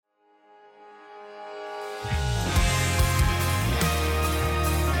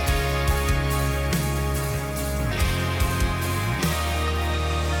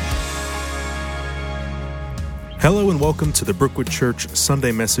Hello and welcome to the Brookwood Church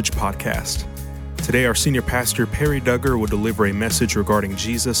Sunday Message Podcast. Today our senior pastor Perry Duggar will deliver a message regarding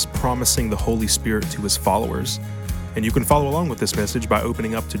Jesus promising the Holy Spirit to his followers. And you can follow along with this message by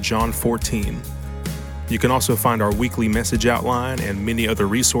opening up to John 14. You can also find our weekly message outline and many other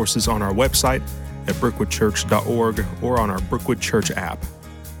resources on our website at brookwoodchurch.org or on our Brookwood Church app.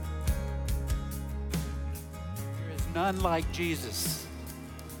 There is none like Jesus.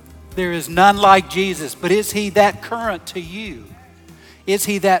 There is none like Jesus, but is he that current to you? Is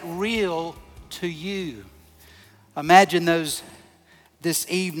he that real to you? Imagine this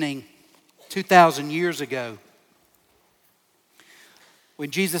evening 2,000 years ago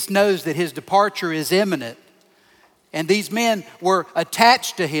when Jesus knows that his departure is imminent and these men were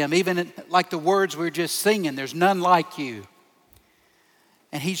attached to him, even like the words we were just singing, there's none like you.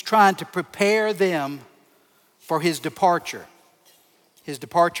 And he's trying to prepare them for his departure. His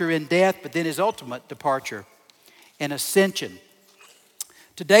departure in death, but then his ultimate departure and ascension.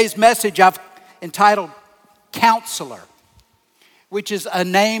 Today's message I've entitled Counselor, which is a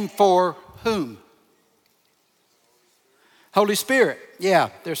name for whom? Holy Spirit. Yeah,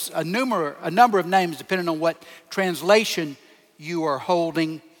 there's a number of names depending on what translation you are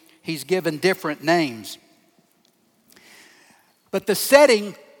holding. He's given different names. But the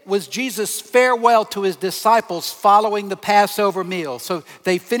setting was Jesus' farewell to his disciples following the Passover meal. So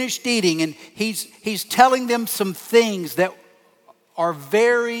they finished eating and he's telling them some things that are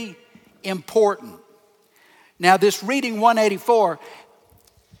very important. Now this reading 184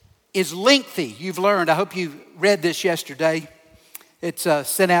 is lengthy. You've learned. I hope you read this yesterday. It's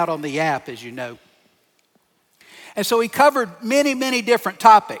sent out on the app, as you know. And so he covered many, many different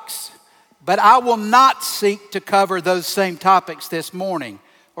topics. But I will not seek to cover those same topics this morning,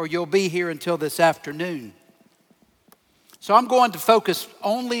 or you'll be here until this afternoon. So I'm going to focus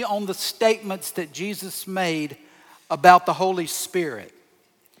only on the statements that Jesus made about the Holy Spirit.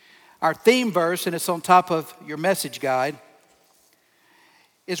 Our theme verse, and it's on top of your message guide,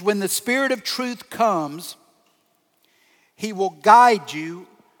 is when the Spirit of truth comes, he will guide you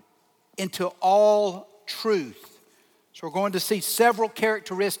into all truth. So we're going to see several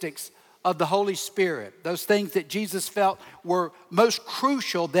characteristics of the Holy Spirit, those things that Jesus felt were most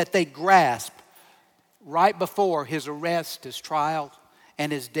crucial that they grasped right before his arrest, his trial,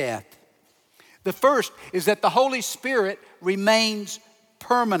 and his death. The first is that the Holy Spirit remains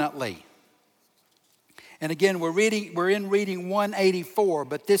permanently. And again, we're in reading 184,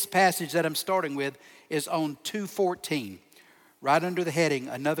 but this passage that I'm starting with is on 2:14, right under the heading,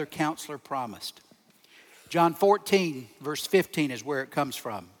 Another Counselor Promised. John 14, verse 15 is where it comes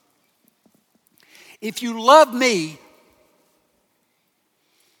from. If you love me,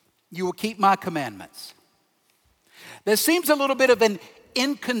 you will keep my commandments. There seems a little bit of an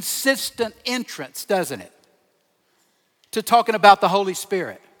inconsistent entrance, doesn't it, to talking about the Holy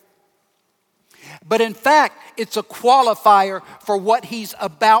Spirit. But in fact, it's a qualifier for what he's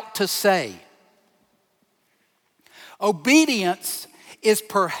about to say. Obedience is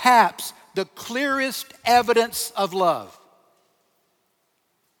perhaps the clearest evidence of love.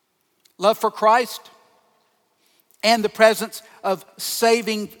 Love for Christ and the presence of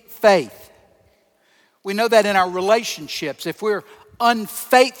saving faith. We know that in our relationships, if we're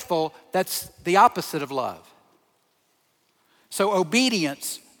unfaithful, that's the opposite of love. So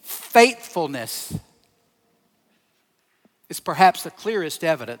obedience, faithfulness is perhaps the clearest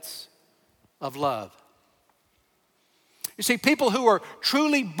evidence of love. You see, people who are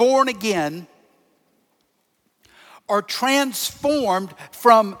truly born again are transformed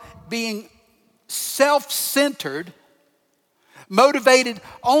from being self-centered, motivated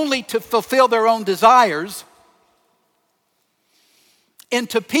only to fulfill their own desires,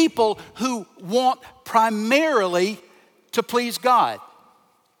 into people who want primarily to please God.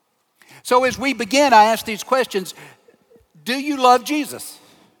 So as we begin, I ask these questions. Do you love Jesus?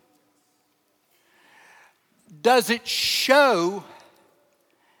 Does it show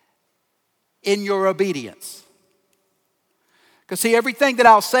in your obedience? Because see, everything that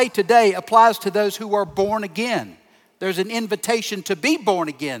I'll say today applies to those who are born again. There's an invitation to be born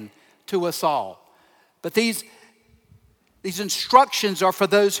again to us all. But these instructions are for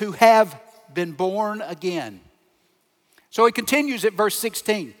those who have been born again. So he continues at verse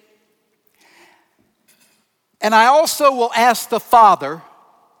 16. And I also will ask the Father,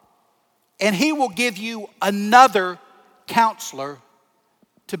 and he will give you another counselor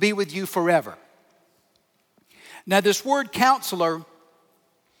to be with you forever. Now this word counselor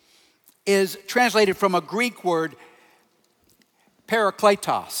is translated from a Greek word,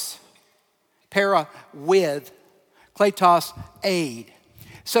 parakletos. Para, with, kletos, aid.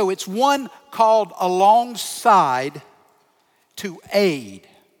 So it's one called alongside to aid.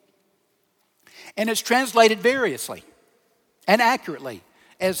 And it's translated variously and accurately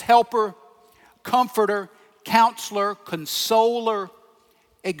as helper, comforter, counselor, consoler,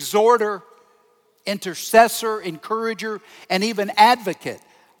 exhorter, intercessor, encourager, and even advocate,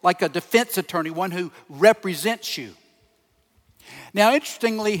 like a defense attorney, one who represents you. Now,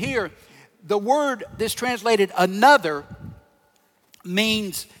 interestingly here, the word that's translated another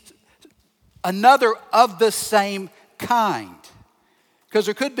means another of the same kind. Because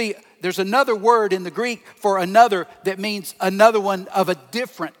there's another word in the Greek for another that means another one of a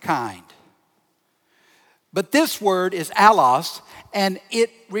different kind. But this word is allos, and it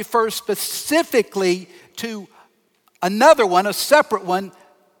refers specifically to another one, a separate one,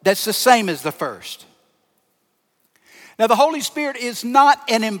 that's the same as the first. Now, the Holy Spirit is not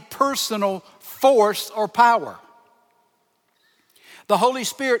an impersonal force or power. The Holy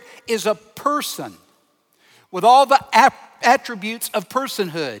Spirit is a person with all the attributes of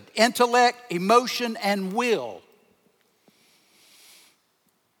personhood, intellect, emotion, and will.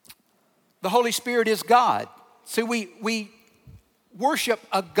 The Holy Spirit is God. See, we worship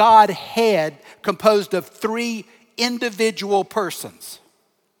a Godhead composed of three individual persons.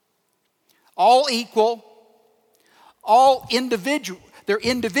 All equal, all individual. They're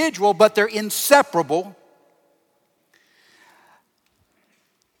individual, but they're inseparable.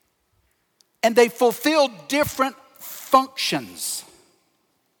 And they fulfill different functions.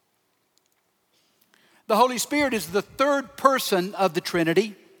 The Holy Spirit is the third person of the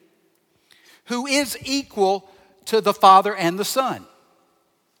Trinity who is equal to the Father and the Son.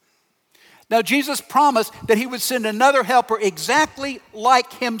 Now, Jesus promised that he would send another helper exactly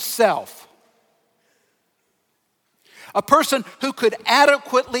like himself. A person who could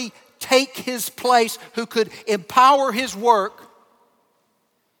adequately take his place, who could empower his work,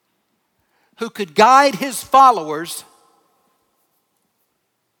 who could guide his followers,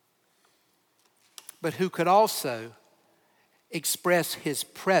 but who could also express his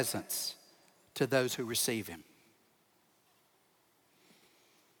presence to those who receive him.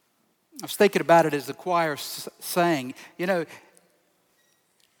 I was thinking about it as the choir sang. You know,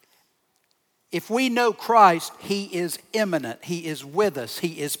 if we know Christ, he is immanent, he is with us,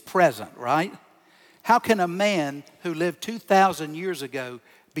 he is present, right? How can a man who lived 2,000 years ago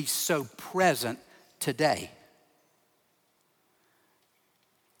be so present today?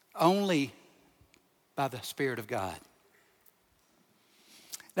 Only by the Spirit of God.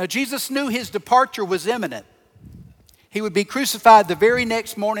 Now, Jesus knew his departure was imminent. He would be crucified the very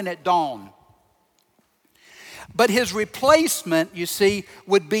next morning at dawn. But his replacement, you see,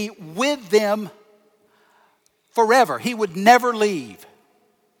 would be with them forever. He would never leave.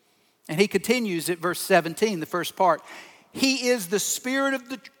 And he continues at verse 17, the first part. He is the Spirit of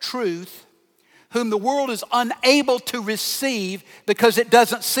the truth, whom the world is unable to receive because it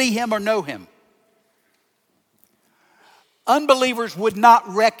doesn't see him or know him. Unbelievers would not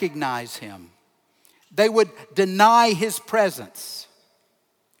recognize him. They would deny his presence.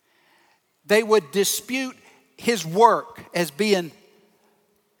 They would dispute his work as being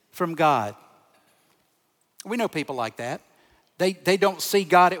from God. We know people like that. They don't see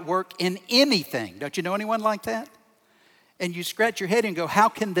God at work in anything. Don't you know anyone like that? And you scratch your head and go, how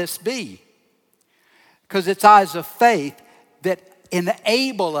can this be? Because it's eyes of faith that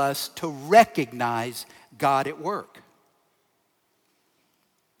enable us to recognize God at work.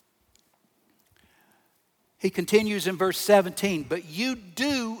 He continues in verse 17, but you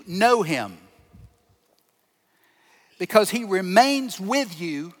do know him because he remains with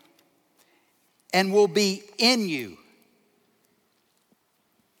you and will be in you.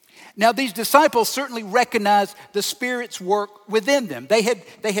 Now, these disciples certainly recognized the Spirit's work within them. They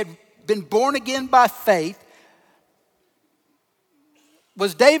had been born again by faith.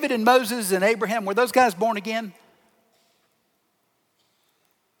 Was David and Moses and Abraham, were those guys born again?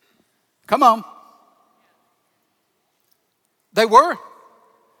 Come on. They were?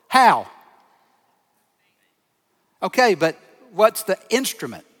 How? Okay, but what's the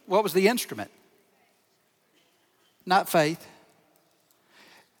instrument? What was the instrument? Not faith.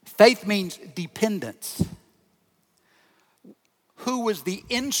 Faith means dependence. Who was the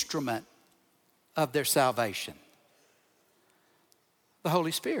instrument of their salvation? The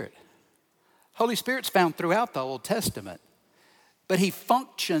Holy Spirit. Holy Spirit's found throughout the Old Testament, but he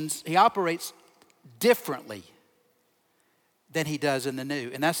operates differently than he does in the New.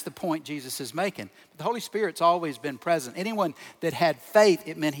 And that's the point Jesus is making. The Holy Spirit's always been present. Anyone that had faith,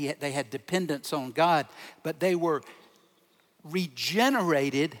 it meant they had dependence on God, but they were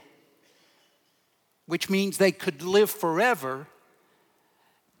regenerated, which means they could live forever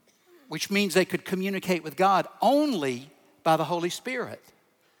which means they could communicate with God only by the Holy Spirit.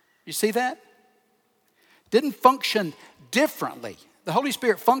 You see that? Didn't function differently. The Holy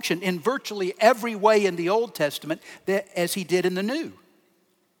Spirit functioned in virtually every way in the Old Testament as he did in the New.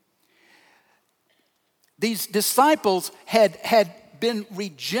 These disciples had been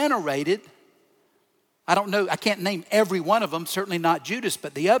regenerated. I don't know, I can't name every one of them, certainly not Judas,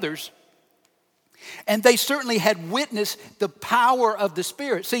 but the others. And they certainly had witnessed the power of the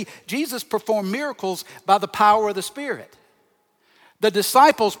Spirit. See, Jesus performed miracles by the power of the Spirit. The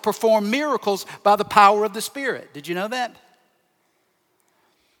disciples performed miracles by the power of the Spirit. Did you know that?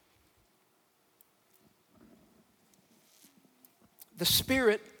 The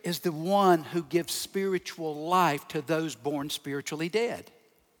Spirit is the one who gives spiritual life to those born spiritually dead.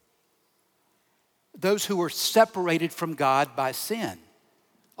 Those who are separated from God by sin.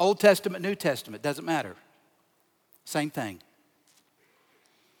 Old Testament, New Testament, doesn't matter. Same thing.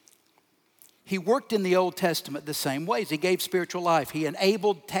 He worked in the Old Testament the same ways. He gave spiritual life. He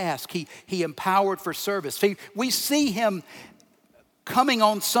enabled tasks. He empowered for service. See, we see him coming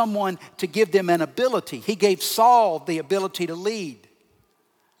on someone to give them an ability. He gave Saul the ability to lead.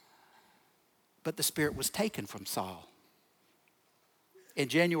 But the Spirit was taken from Saul. In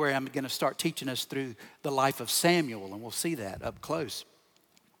January, I'm going to start teaching us through the life of Samuel, and we'll see that up close.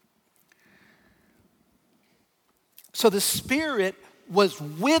 So the Spirit was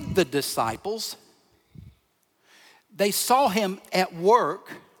with the disciples. They saw him at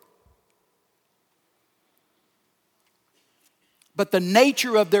work. But the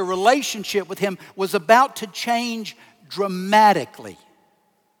nature of their relationship with him was about to change dramatically.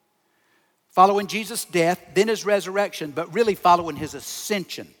 Following Jesus' death, then his resurrection, but really following his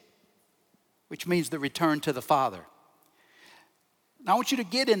ascension, which means the return to the Father. Now I want you to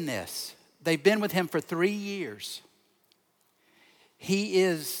get in this. They've been with him for 3 years. He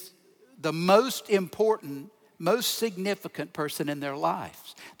is the most important, most significant person in their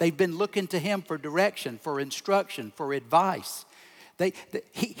lives. They've been looking to him for direction, for instruction, for advice.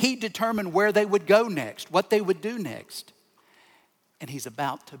 He determined where they would go next, what they would do next. And he's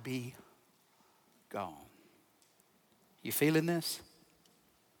about to be gone. You feeling this?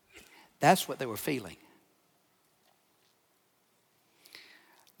 That's what they were feeling.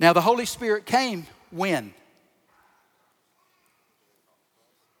 Now the Holy Spirit came when?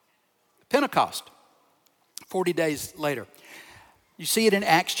 Pentecost, 40 days later. You see it in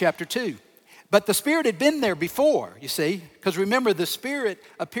Acts chapter 2. But the Spirit had been there before, you see, because remember, the Spirit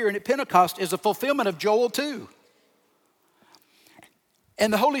appearing at Pentecost is a fulfillment of Joel 2.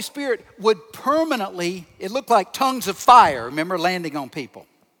 And the Holy Spirit would permanently, it looked like tongues of fire, remember, landing on people.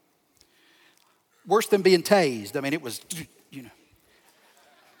 Worse than being tased. I mean, it was,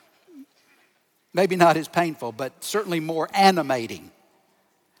 maybe not as painful, but certainly more animating.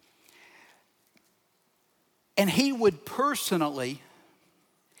 And he would personally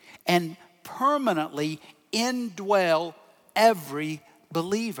and permanently indwell every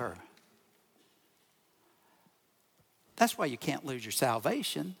believer. That's why you can't lose your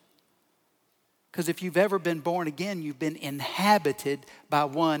salvation. Because if you've ever been born again, you've been inhabited by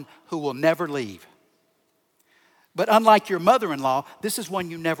one who will never leave. But unlike your mother-in-law, this is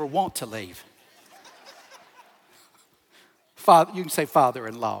one you never want to leave. Father, you can say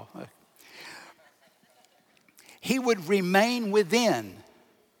father-in-law. He would remain within.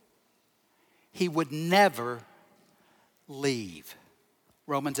 He would never leave.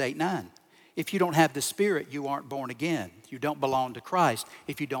 Romans 8:9. If you don't have the Spirit, you aren't born again. You don't belong to Christ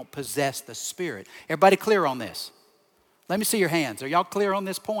if you don't possess the Spirit. Everybody clear on this? Let me see your hands. Are y'all clear on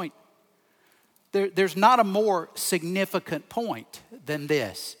this point? There's not a more significant point than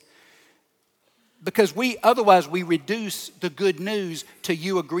this. Because otherwise we reduce the good news to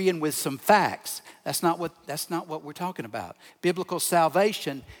you agreeing with some facts. That's not what we're talking about. Biblical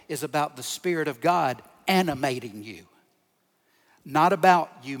salvation is about the Spirit of God animating you. Not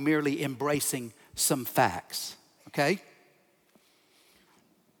about you merely embracing some facts, okay?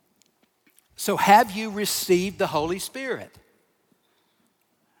 So have you received the Holy Spirit?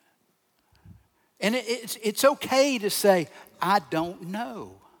 And it's okay to say, I don't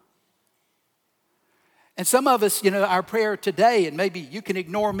know. And some of us, our prayer today, and maybe you can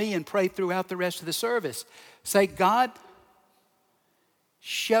ignore me and pray throughout the rest of the service, say, God,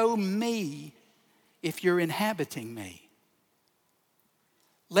 show me if you're inhabiting me.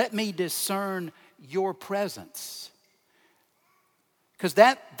 Let me discern your presence. Because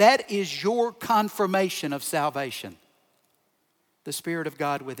that is your confirmation of salvation. The Spirit of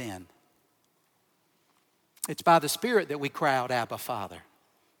God within. It's by the Spirit that we cry out, Abba, Father.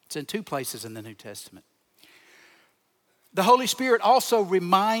 It's in 2 places in the New Testament. The Holy Spirit also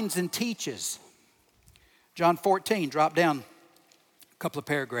reminds and teaches. John 14, drop down a couple of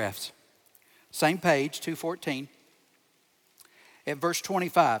paragraphs. Same page, 2:14. At verse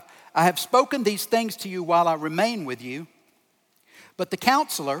 25. I have spoken these things to you while I remain with you, but the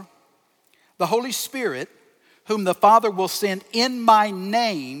Counselor, the Holy Spirit, whom the Father will send in my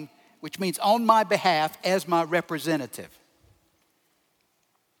name, which means on my behalf as my representative,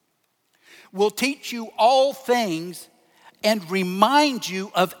 will teach you all things and remind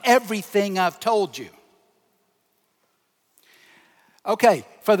you of everything I've told you. Okay,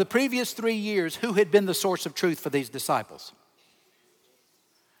 for the previous 3 years, who had been the source of truth for these disciples?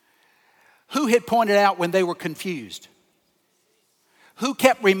 Who had pointed out when they were confused? Who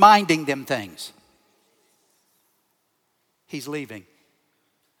kept reminding them things? He's leaving.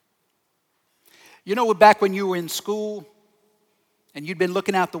 You know, back when you were in school and you'd been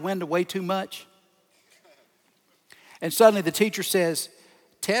looking out the window way too much, and suddenly the teacher says,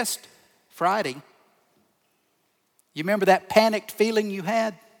 test Friday. You remember that panicked feeling you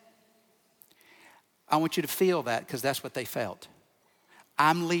had? I want you to feel that, because that's what they felt.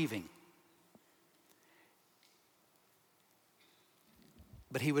 I'm leaving.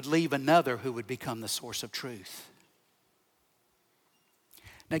 But he would leave another who would become the source of truth.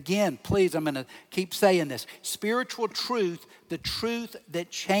 And again, please, I'm going to keep saying this. Spiritual truth, the truth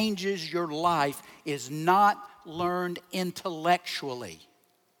that changes your life, is not learned intellectually.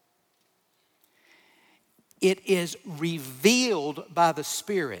 It is revealed by the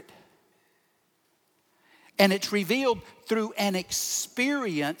Spirit. And it's revealed through an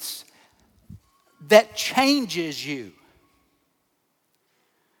experience that changes you.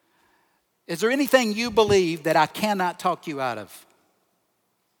 Is there anything you believe that I cannot talk you out of?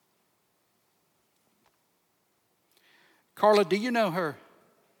 Carla, do you know her?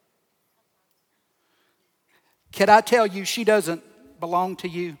 Can I tell you she doesn't belong to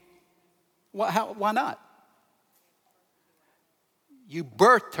you? Why not? You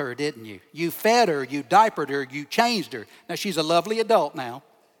birthed her, didn't you? You fed her, you diapered her, you changed her. Now she's a lovely adult now.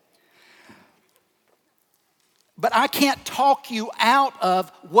 But I can't talk you out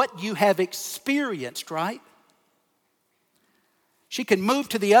of what you have experienced, right? She can move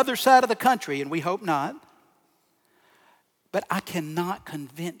to the other side of the country, and we hope not. But I cannot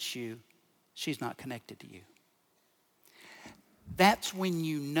convince you she's not connected to you. That's when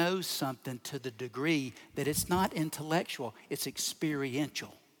you know something to the degree that it's not intellectual, it's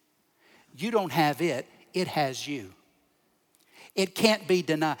experiential. You don't have it, it has you. It can't be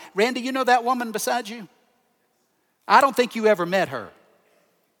denied. Randy, you know that woman beside you? I don't think you ever met her.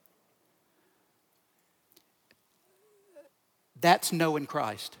 That's knowing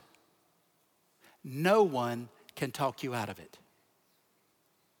Christ. No one can talk you out of it.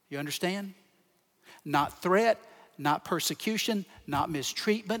 You understand? Not threat, not persecution, not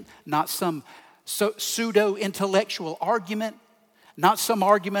mistreatment, not some pseudo-intellectual argument, not some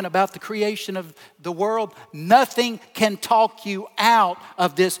argument about the creation of the world. Nothing can talk you out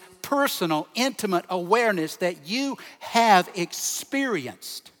of this personal, intimate awareness that you have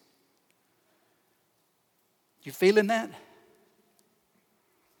experienced. You feeling that?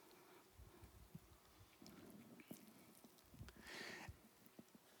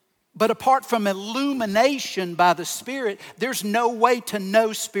 But apart from illumination by the Spirit, there's no way to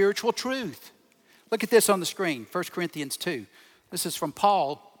know spiritual truth. Look at this on the screen, 1 Corinthians 2. This is from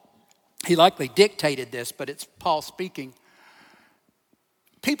Paul. He likely dictated this, but it's Paul speaking.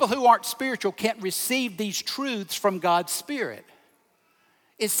 People who aren't spiritual can't receive these truths from God's Spirit.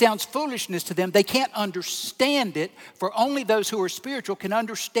 It sounds foolishness to them. They can't understand it, for only those who are spiritual can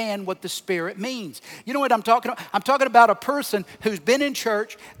understand what the Spirit means. You know what I'm talking about? I'm talking about a person who's been in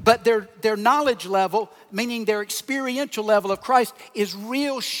church, but their knowledge level, meaning their experiential level of Christ, is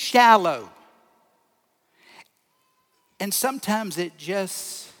real shallow. And sometimes it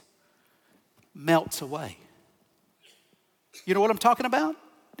just melts away. You know what I'm talking about?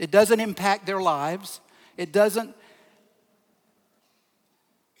 It doesn't impact their lives. It doesn't.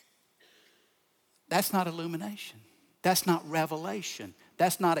 That's not illumination. That's not revelation.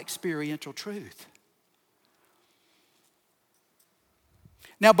 That's not experiential truth.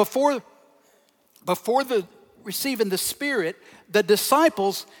 Now, before the receiving the Spirit, the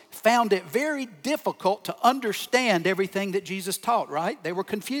disciples found it very difficult to understand everything that Jesus taught, right? They were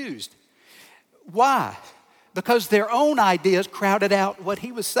confused. Why? Because their own ideas crowded out what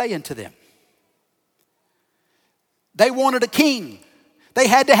he was saying to them. They wanted a king. They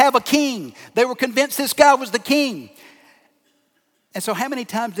had to have a king. They were convinced this guy was the king. And so how many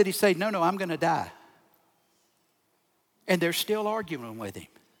times did he say, no, I'm going to die? And they're still arguing with him.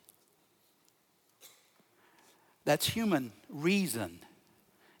 That's human reason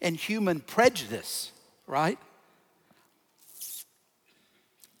and human prejudice, right?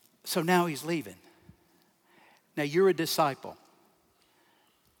 So now he's leaving. Now you're a disciple.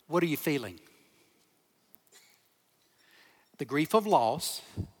 What are you feeling? The grief of loss,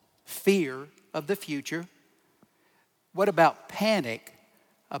 fear of the future. What about panic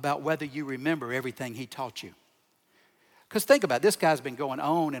about whether you remember everything he taught you? Because think about it, this guy's been going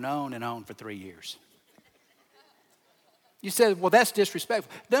on and on and on for 3 years. You said, well, that's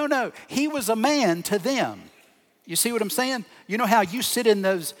disrespectful. No, he was a man to them. You see what I'm saying? You know how you sit in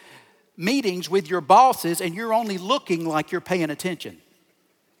those meetings with your bosses and you're only looking like you're paying attention.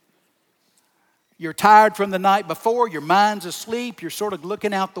 You're tired from the night before, your mind's asleep, you're sort of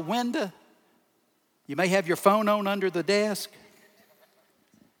looking out the window. You may have your phone on under the desk.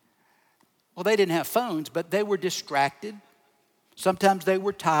 Well, they didn't have phones, but they were distracted. Sometimes they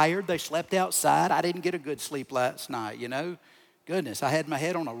were tired. They slept outside. I didn't get a good sleep last night, you know. Goodness, I had my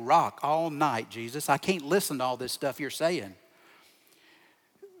head on a rock all night, Jesus. I can't listen to all this stuff you're saying.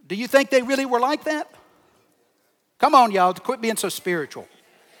 Do you think they really were like that? Come on, y'all, quit being so spiritual.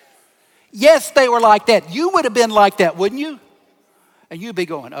 Yes, they were like that. You would have been like that, wouldn't you? And you'd be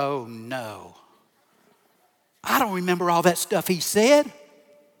going, oh no. I don't remember all that stuff he said.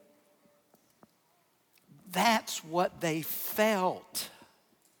 That's what they felt.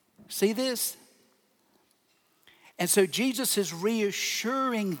 See this? And so Jesus is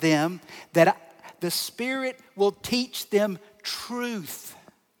reassuring them that the Spirit will teach them truth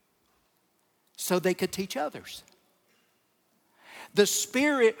so they could teach others. The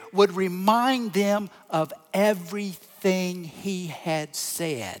Spirit would remind them of everything he had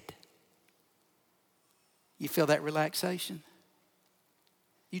said. You feel that relaxation?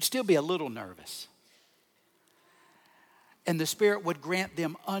 You'd still be a little nervous. And the Spirit would grant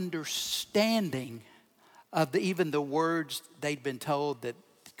them understanding of even the words they'd been told that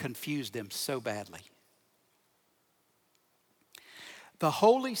confused them so badly. The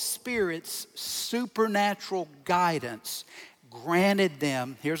Holy Spirit's supernatural guidance granted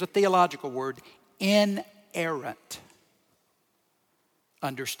them, here's a theological word, inerrant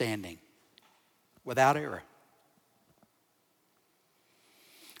understanding, without error.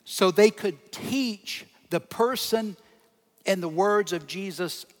 So they could teach the person and the words of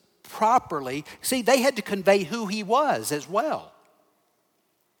Jesus properly. See, they had to convey who he was as well.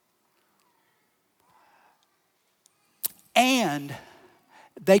 And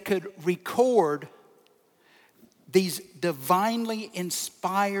they could record these divinely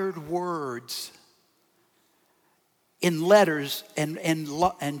inspired words in letters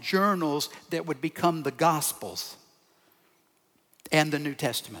and journals that would become the Gospels and the New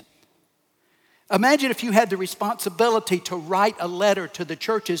Testament. Imagine if you had the responsibility to write a letter to the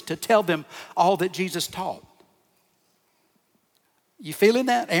churches to tell them all that Jesus taught. You feeling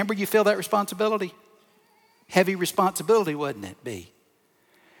that? Amber, you feel that responsibility? Heavy responsibility, wouldn't it be?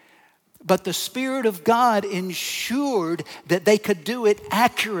 But the Spirit of God ensured that they could do it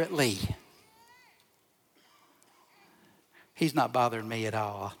accurately. He's not bothering me at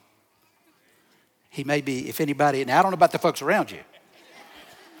all. He may be, if anybody, now I don't know about the folks around you,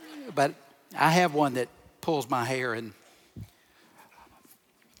 but I have one that pulls my hair. And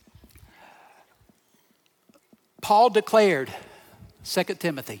Paul declared, 2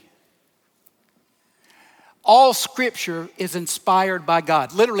 Timothy, all Scripture is inspired by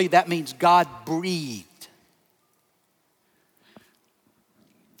God. Literally, that means God breathed.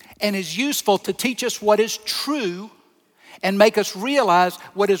 And is useful to teach us what is true and make us realize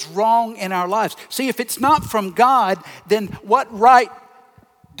what is wrong in our lives. See, if it's not from God, then what right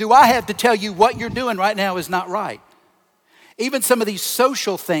do I have to tell you what you're doing right now is not right? Even some of these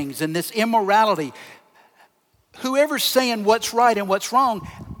social things and this immorality, whoever's saying what's right and what's wrong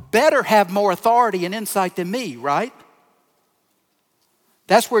better have more authority and insight than me, right?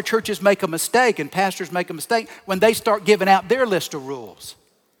 That's where churches make a mistake and pastors make a mistake when they start giving out their list of rules.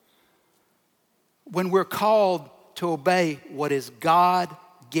 When we're called to obey what is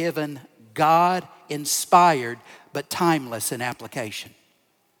God-given, God-inspired, but timeless in application.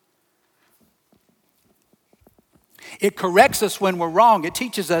 It corrects us when we're wrong. It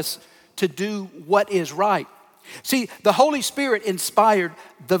teaches us to do what is right. See, the Holy Spirit inspired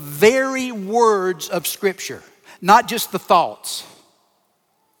the very words of Scripture, not just the thoughts.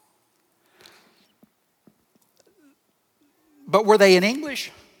 But were they in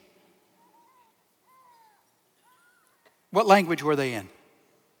English? What language were they in?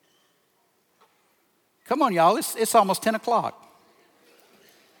 Come on, y'all, it's almost 10 o'clock.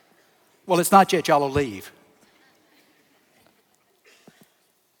 Well, it's not yet, y'all will leave.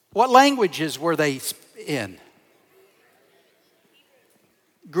 What languages were they in?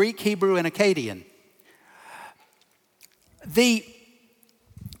 Greek, Hebrew, and Akkadian.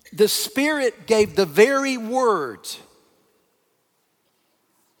 The Spirit gave the very words,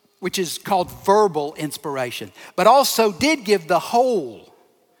 which is called verbal inspiration, but also did give the whole,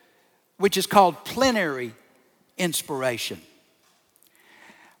 which is called plenary inspiration.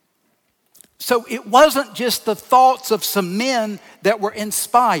 So it wasn't just the thoughts of some men that were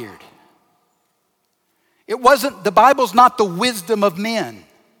inspired. The Bible's not the wisdom of men.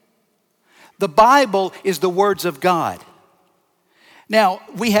 The Bible is the words of God. Now,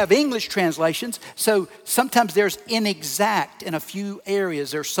 we have English translations, so sometimes there's inexact in a few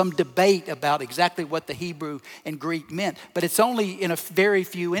areas. There's some debate about exactly what the Hebrew and Greek meant, but it's only in a very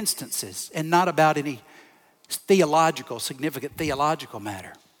few instances and not about any significant theological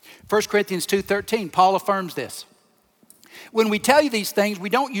matter. 1 Corinthians 2:13, Paul affirms this. When we tell you these things, we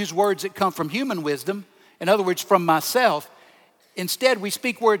don't use words that come from human wisdom, in other words, from myself. Instead, we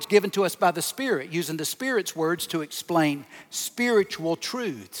speak words given to us by the Spirit, using the Spirit's words to explain spiritual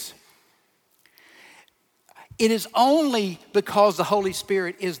truths. It is only because the Holy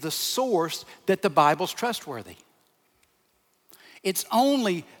Spirit is the source that the Bible's trustworthy. It's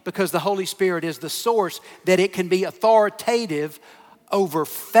only because the Holy Spirit is the source that it can be authoritative over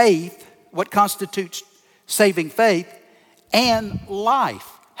faith, what constitutes saving faith, and life.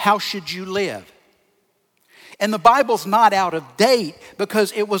 How should you live? And the Bible's not out of date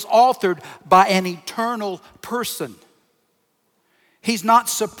because it was authored by an eternal person. He's not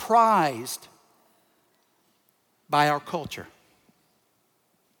surprised by our culture.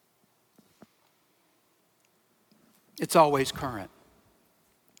 It's always current.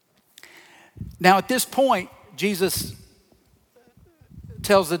 Now at this point, Jesus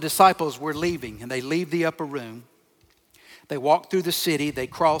tells the disciples we're leaving, and they leave the upper room. They walk through the city, they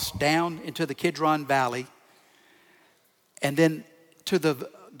cross down into the Kidron Valley, and then to the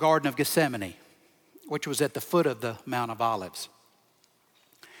Garden of Gethsemane, which was at the foot of the Mount of Olives.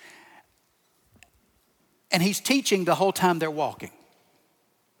 And he's teaching the whole time they're walking.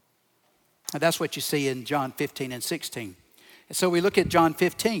 And that's what you see in John 15 and 16. And so we look at John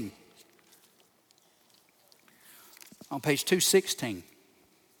 15 on page 216.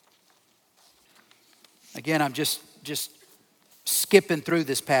 Again, I'm just skipping through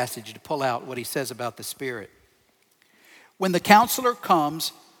this passage to pull out what he says about the Spirit. When the Counselor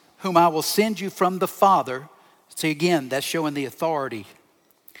comes, whom I will send you from the Father, see again, that's showing the authority.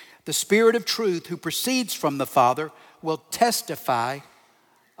 The Spirit of truth who proceeds from the Father will testify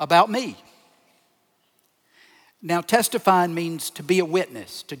about me. Now, testifying means to be a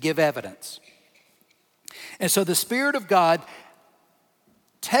witness, to give evidence. And so the Spirit of God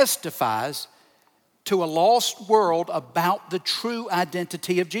testifies to a lost world about the true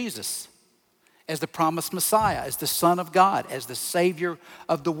identity of Jesus as the promised Messiah, as the Son of God, as the Savior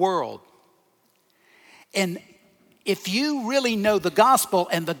of the world. And if you really know the gospel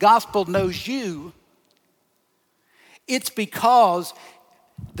and the gospel knows you, it's because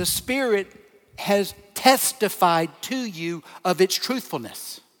the Spirit has testified to you of its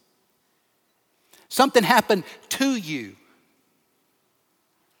truthfulness. Something happened to you,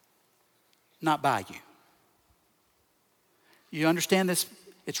 not by you. You understand this?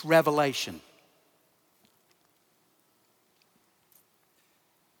 It's revelation.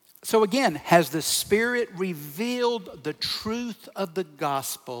 So again, has the Spirit revealed the truth of the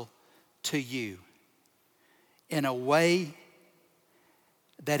gospel to you in a way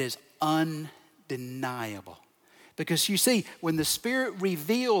that is undeniable? Because you see, when the Spirit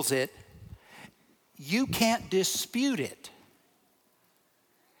reveals it, you can't dispute it.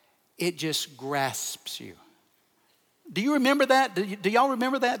 It just grasps you. Do you remember that? Do y'all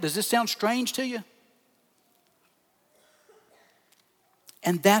remember that? Does this sound strange to you?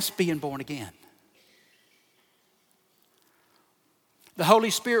 And that's being born again. The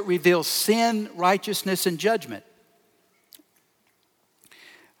Holy Spirit reveals sin, righteousness, and judgment.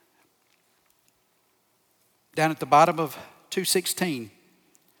 Down at the bottom of 2:16,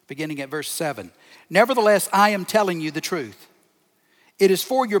 beginning at verse 7. Nevertheless, I am telling you the truth. It is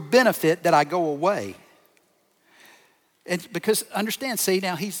for your benefit that I go away. And because, understand, see,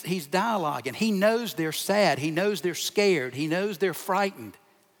 now he's dialoguing. He knows they're sad. He knows they're scared. He knows they're frightened.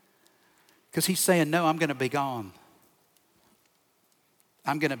 Because he's saying, no, I'm going to be gone.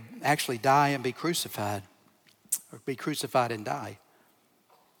 I'm going to actually die and be crucified. Or be crucified and die.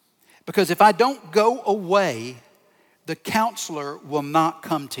 Because if I don't go away, the Counselor will not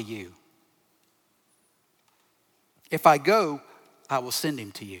come to you. If I go, I will send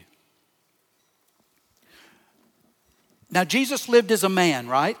him to you. Now, Jesus lived as a man,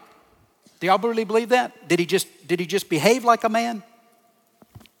 right? Do y'all really believe that? Did he just behave like a man?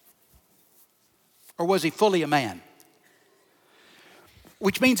 Or was he fully a man?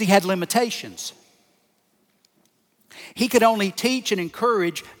 Which means he had limitations. He could only teach and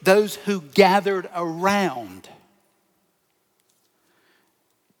encourage those who gathered around.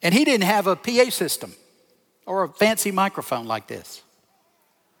 And he didn't have a PA system or a fancy microphone like this.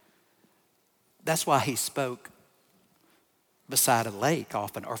 That's why he spoke beside a lake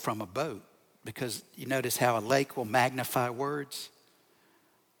often, or from a boat, because you notice how a lake will magnify words.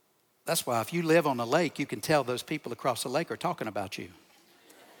 That's why if you live on a lake, you can tell those people across the lake are talking about you.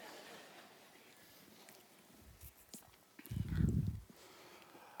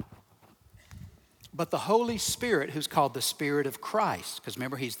 But the Holy Spirit, who's called the Spirit of Christ, because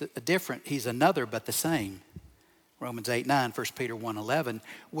remember, he's he's another but the same. Romans 8:9, 1 Peter 1:11,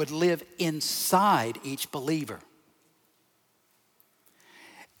 would live inside each believer.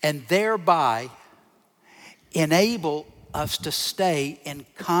 And thereby enable us to stay in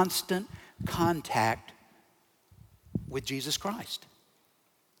constant contact with Jesus Christ.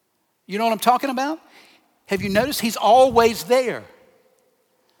 You know what I'm talking about? Have you noticed he's always there?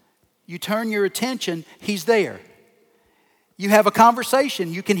 You turn your attention, he's there. You have a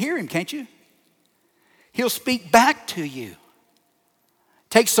conversation, you can hear him, can't you? He'll speak back to you.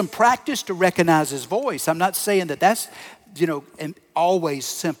 Takes some practice to recognize his voice. I'm not saying that that's, always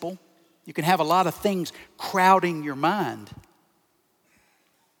simple. You can have a lot of things crowding your mind.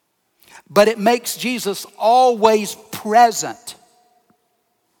 But it makes Jesus always present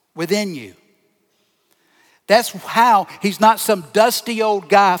within you. That's how he's not some dusty old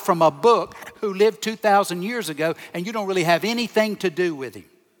guy from a book who lived 2,000 years ago and you don't really have anything to do with him.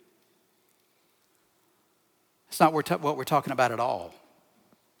 It's not what we're talking about at all.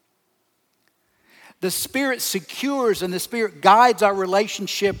 The Spirit secures and the Spirit guides our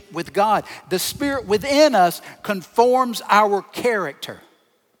relationship with God. The Spirit within us conforms our character.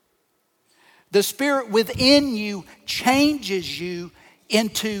 The Spirit within you changes you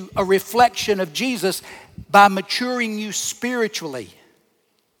into a reflection of Jesus by maturing you spiritually.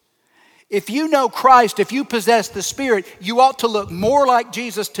 If you know Christ, if you possess the Spirit, you ought to look more like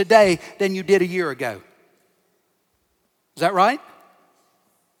Jesus today than you did a year ago. Is that right?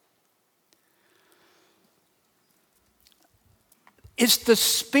 It's the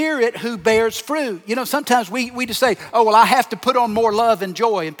Spirit who bears fruit. Sometimes we just say, I have to put on more love and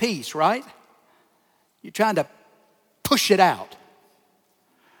joy and peace, right? You're trying to push it out.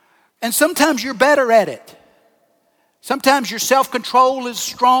 And sometimes you're better at it. Sometimes your self-control is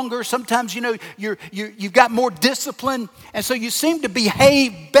stronger. Sometimes, you've got more discipline. And so you seem to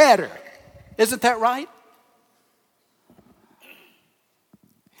behave better. Isn't that right?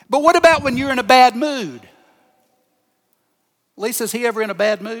 But what about when you're in a bad mood? Lisa, is he ever in a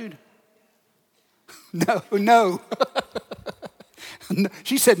bad mood? No.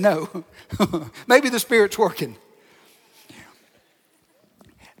 She said no. Maybe the Spirit's working.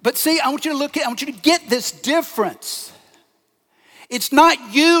 But see, I want you to get this difference. It's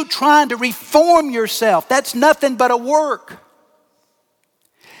not you trying to reform yourself. That's nothing but a work.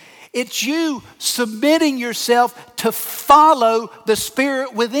 It's you submitting yourself to follow the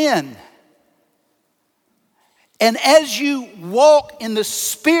Spirit within. And as you walk in the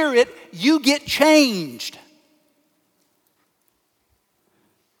Spirit, you get changed.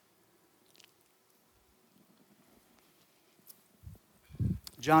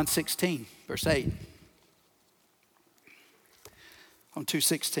 John 16, verse 8. On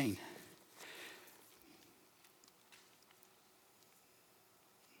 2:16.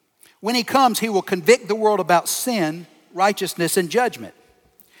 When he comes, he will convict the world about sin, righteousness, and judgment.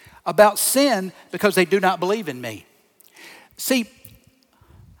 About sin, because they do not believe in me. See,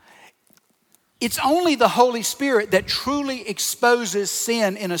 it's only the Holy Spirit that truly exposes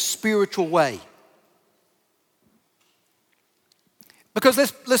sin in a spiritual way. Because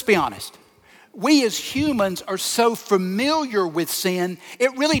let's be honest. We as humans are so familiar with sin,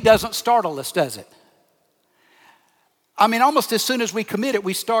 it really doesn't startle us, does it? Almost as soon as we commit it,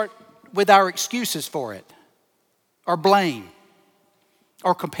 we start with our excuses for it, or blame,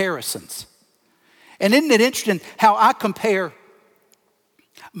 or comparisons. And isn't it interesting how I compare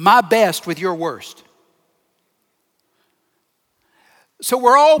my best with your worst? So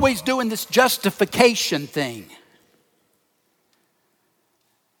we're always doing this justification thing.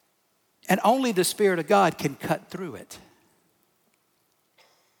 And only the Spirit of God can cut through it.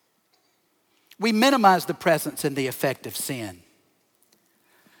 We minimize the presence and the effect of sin.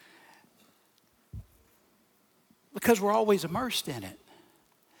 Because we're always immersed in it.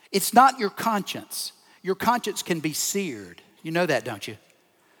 It's not your conscience. Your conscience can be seared. You know that, don't you?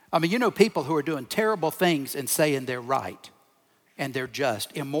 People who are doing terrible things and saying they're right. and they're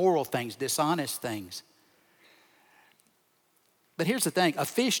just. Immoral things, dishonest things. But here's the thing, a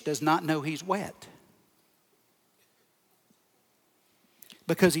fish does not know he's wet.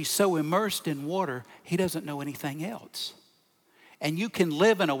 Because he's so immersed in water, he doesn't know anything else. And you can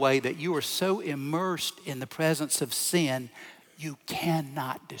live in a way that you are so immersed in the presence of sin, you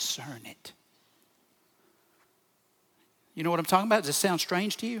cannot discern it. You know what I'm talking about? Does this sound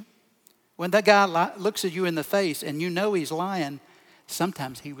strange to you? When that guy looks at you in the face and you know he's lying,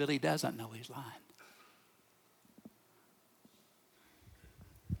 sometimes he really doesn't know he's lying.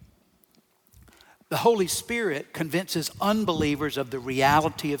 The Holy Spirit convinces unbelievers of the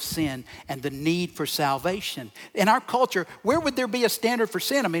reality of sin and the need for salvation. In our culture, where would there be a standard for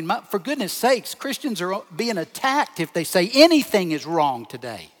sin? I mean, for goodness sakes, Christians are being attacked if they say anything is wrong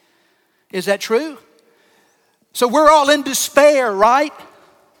today. Is that true? So we're all in despair, right?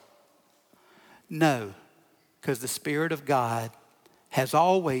 No, because the Spirit of God has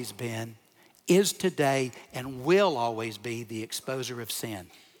always been, is today, and will always be the exposer of sin.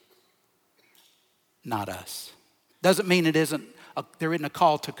 Not us. Doesn't mean there isn't a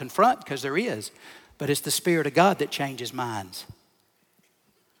call to confront, because there is. But it's the Spirit of God that changes minds.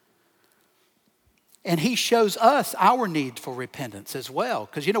 And He shows us our need for repentance as well.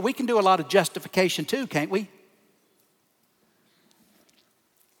 Because, we can do a lot of justification too, can't we?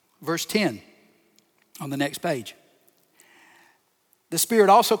 Verse 10 on the next page. The Spirit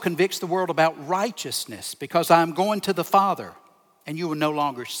also convicts the world about righteousness, because I am going to the Father, and you will no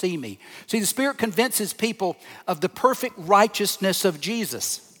longer see me. See, the Spirit convinces people of the perfect righteousness of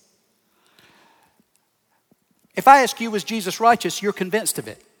Jesus. If I ask you, was Jesus righteous, you're convinced of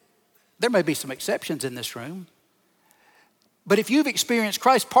it. There may be some exceptions in this room. But if you've experienced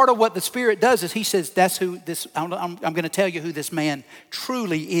Christ, part of what the Spirit does is He says, that's who this, I'm going to tell you who this man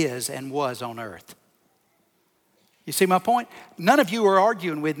truly is and was on earth. You see my point? None of you are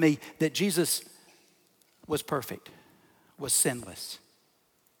arguing with me that Jesus was perfect, was sinless.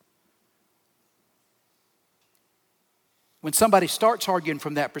 When somebody starts arguing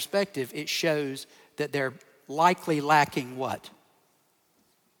from that perspective, it shows that they're likely lacking what?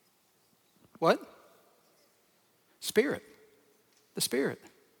 What? Spirit. The Spirit.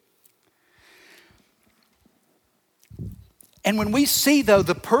 And when we see, though,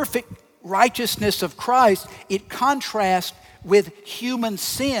 the perfect righteousness of Christ, it contrasts with human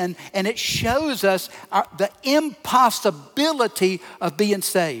sin, and it shows us the impossibility of being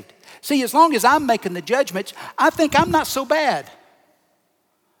saved. See, as long as I'm making the judgments, I think I'm not so bad.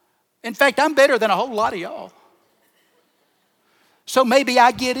 In fact, I'm better than a whole lot of y'all. So maybe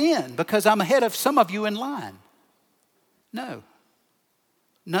I get in because I'm ahead of some of you in line. No.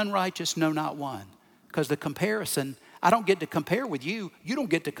 None righteous, no, not one. Because the comparison, I don't get to compare with you. You don't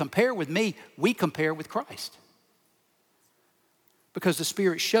get to compare with me. We compare with Christ. Because the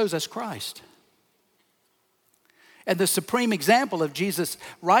Spirit shows us Christ. And the supreme example of Jesus'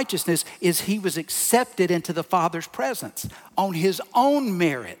 righteousness is He was accepted into the Father's presence on His own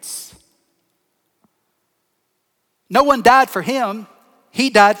merits. No one died for Him. He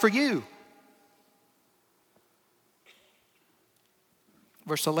died for you.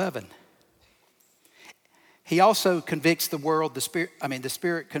 Verse 11. He also convicts the world, the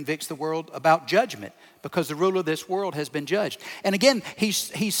Spirit convicts the world about judgment, because the ruler of this world has been judged. And again,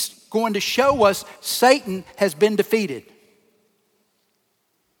 he's going to show us Satan has been defeated.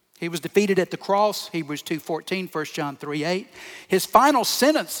 He was defeated at the cross, Hebrews 2:14, 1 John 3:8. His final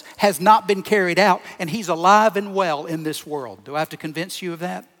sentence has not been carried out, and he's alive and well in this world. Do I have to convince you of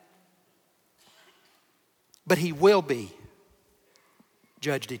that? But he will be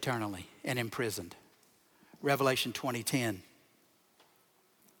judged eternally and imprisoned. Revelation 20:10.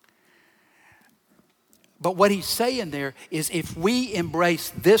 But what he's saying there is, if we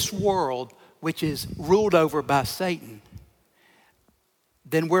embrace this world, which is ruled over by Satan,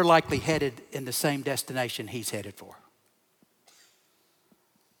 then we're likely headed in the same destination he's headed for.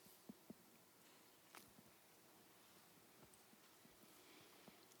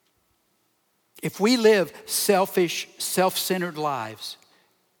 If we live selfish, self-centered lives,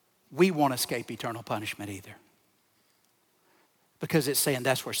 we won't escape eternal punishment either. Because it's saying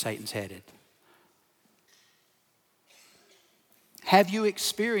that's where Satan's headed. Have you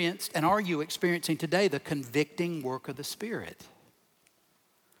experienced, and are you experiencing today, the convicting work of the Spirit?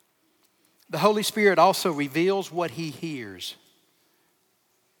 The Holy Spirit also reveals what He hears.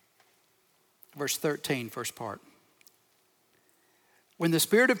 Verse 13, first part. When the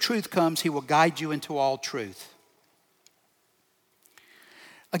Spirit of truth comes, He will guide you into all truth.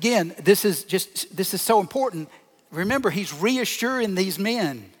 Again, this is so important. Remember, He's reassuring these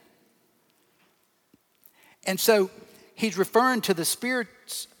men. And so he's referring to the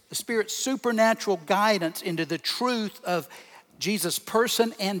Spirit's supernatural guidance into the truth of Jesus'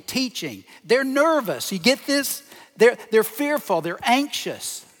 person and teaching. They're nervous. You get this? They're fearful. They're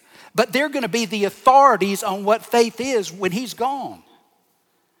anxious. But they're going to be the authorities on what faith is when he's gone.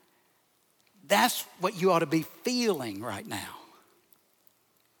 That's what you ought to be feeling right now.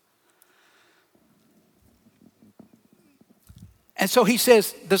 And so he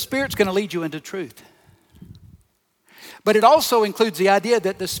says the Spirit's going to lead you into truth. But it also includes the idea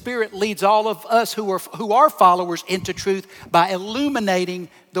that the Spirit leads all of us who are followers into truth by illuminating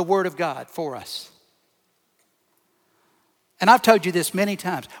the Word of God for us. And I've told you this many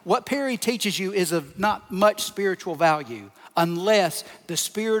times. What Perry teaches you is of not much spiritual value unless the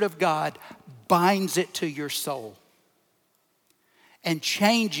Spirit of God binds it to your soul and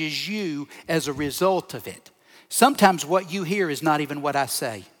changes you as a result of it. Sometimes what you hear is not even what I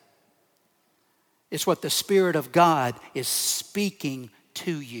say. It's what the Spirit of God is speaking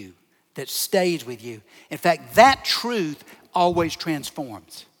to you that stays with you. In fact, that truth always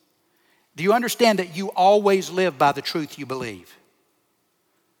transforms. Do you understand that you always live by the truth you believe?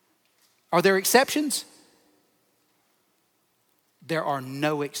 Are there exceptions? There are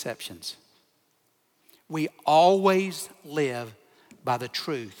no exceptions. We always live by the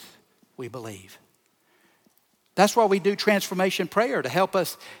truth we believe. That's why we do transformation prayer, to help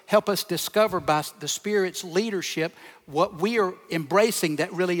us discover by the Spirit's leadership what we are embracing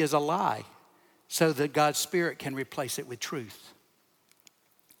that really is a lie, so that God's Spirit can replace it with truth.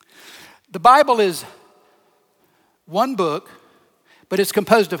 The Bible is one book, but it's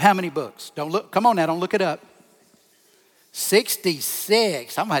composed of how many books? Come on now, don't look it up.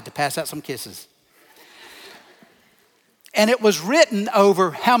 66. I'm going to have to pass out some kisses. And it was written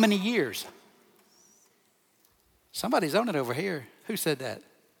over how many years? Somebody's on it over here. Who said that?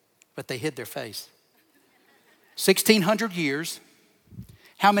 But they hid their face. 1,600 years.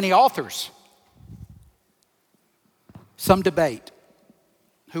 How many authors? Some debate.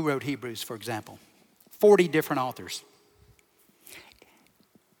 Who wrote Hebrews, for example? 40 different authors.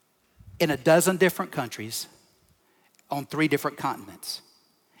 In a dozen different countries, on 3 different continents,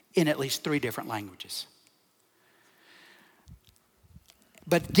 in at least 3 different languages.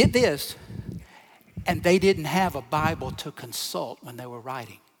 But get this, and they didn't have a Bible to consult when they were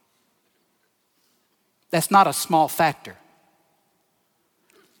writing. That's not a small factor.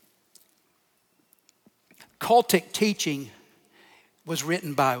 Cultic teaching was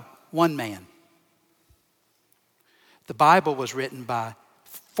written by one man. The Bible was written by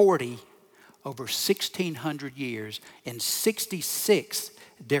 40 over 1,600 years in 66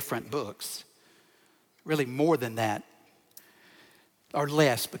 different books. Really more than that, or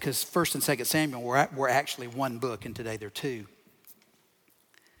less, because 1st and 2nd Samuel were actually one book, and today they're 2.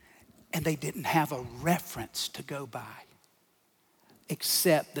 And they didn't have a reference to go by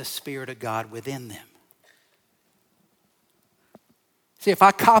except the Spirit of God within them. See, if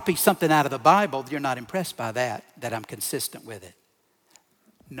I copy something out of the Bible, you're not impressed by that I'm consistent with it.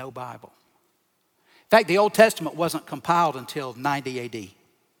 No Bible. In fact, the Old Testament wasn't compiled until 90 AD.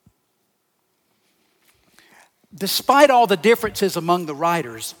 Despite all the differences among the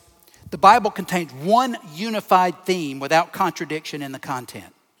writers, the Bible contains one unified theme without contradiction in the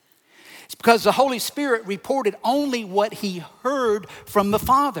content. It's because the Holy Spirit reported only what he heard from the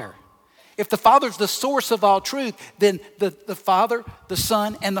Father. If the Father's the source of all truth, then the Father, the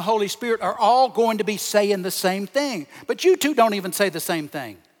Son, and the Holy Spirit are all going to be saying the same thing. But you two don't even say the same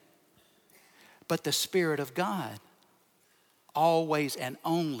thing. But the Spirit of God always and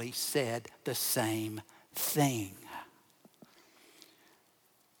only said the same thing.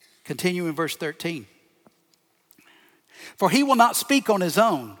 Continue in verse 13. For he will not speak on his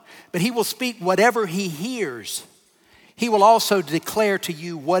own, but he will speak whatever he hears. He will also declare to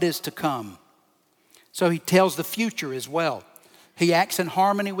you what is to come. So he tells the future as well. He acts in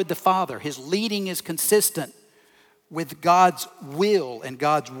harmony with the Father. His leading is consistent with God's will and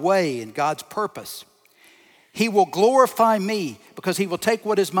God's way and God's purpose. He will glorify me because he will take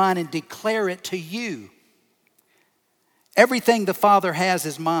what is mine and declare it to you. Everything the Father has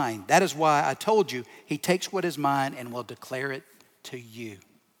is mine. That is why I told you he takes what is mine and will declare it to you.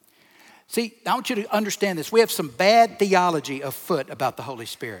 See, I want you to understand this. We have some bad theology afoot about the Holy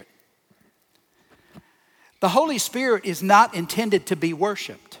Spirit. The Holy Spirit is not intended to be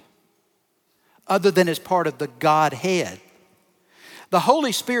worshiped other than as part of the Godhead. The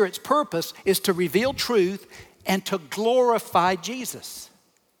Holy Spirit's purpose is to reveal truth and to glorify Jesus.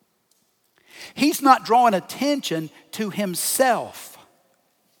 He's not drawing attention to himself.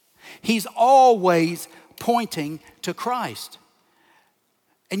 He's always pointing to Christ.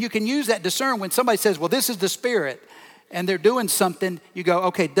 And you can use that discern when somebody says, well, this is the Spirit. and they're doing something, you go,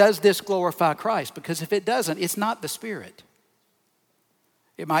 okay, does this glorify Christ? Because if it doesn't, it's not the Spirit.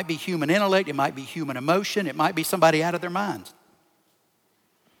 It might be human intellect, it might be human emotion, it might be somebody out of their minds.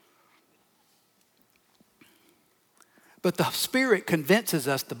 But the Spirit convinces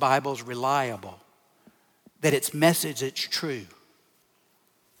us the Bible's reliable, that its message is true.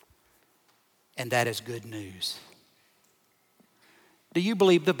 And that is good news. Do you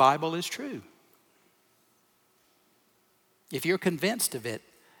believe the Bible is true? If you're convinced of it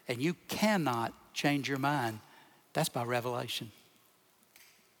and you cannot change your mind, that's by revelation.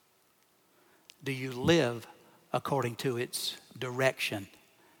 Do you live according to its direction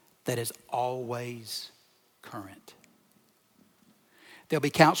that is always current? There'll be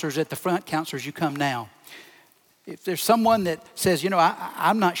counselors at the front. Counselors, you come now. If there's someone that says,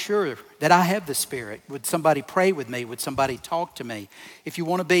 I'm not sure that I have the Spirit, would somebody pray with me? Would somebody talk to me? If you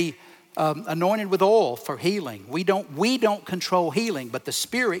want to be anointed with oil for healing, we don't control healing, but the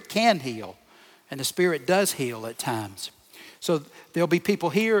Spirit can heal, and the Spirit does heal at times. So there'll be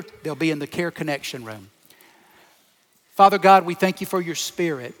people here. They'll be in the Care Connection room. Father God, we thank you for your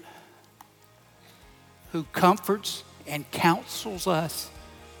Spirit who comforts and counsels us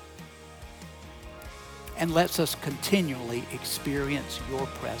and lets us continually experience your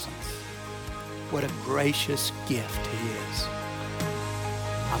presence. What a gracious gift he is.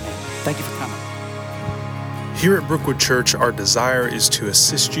 Amen. Thank you for coming. Here at Brookwood Church, our desire is to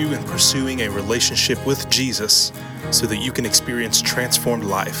assist you in pursuing a relationship with Jesus so that you can experience transformed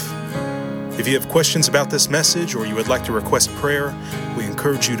life. If you have questions about this message or you would like to request prayer, we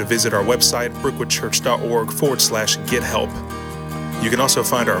encourage you to visit our website, brookwoodchurch.org/gethelp. You can also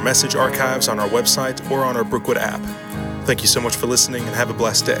find our message archives on our website or on our Brookwood app. Thank you so much for listening and have a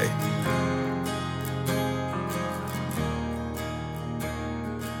blessed day.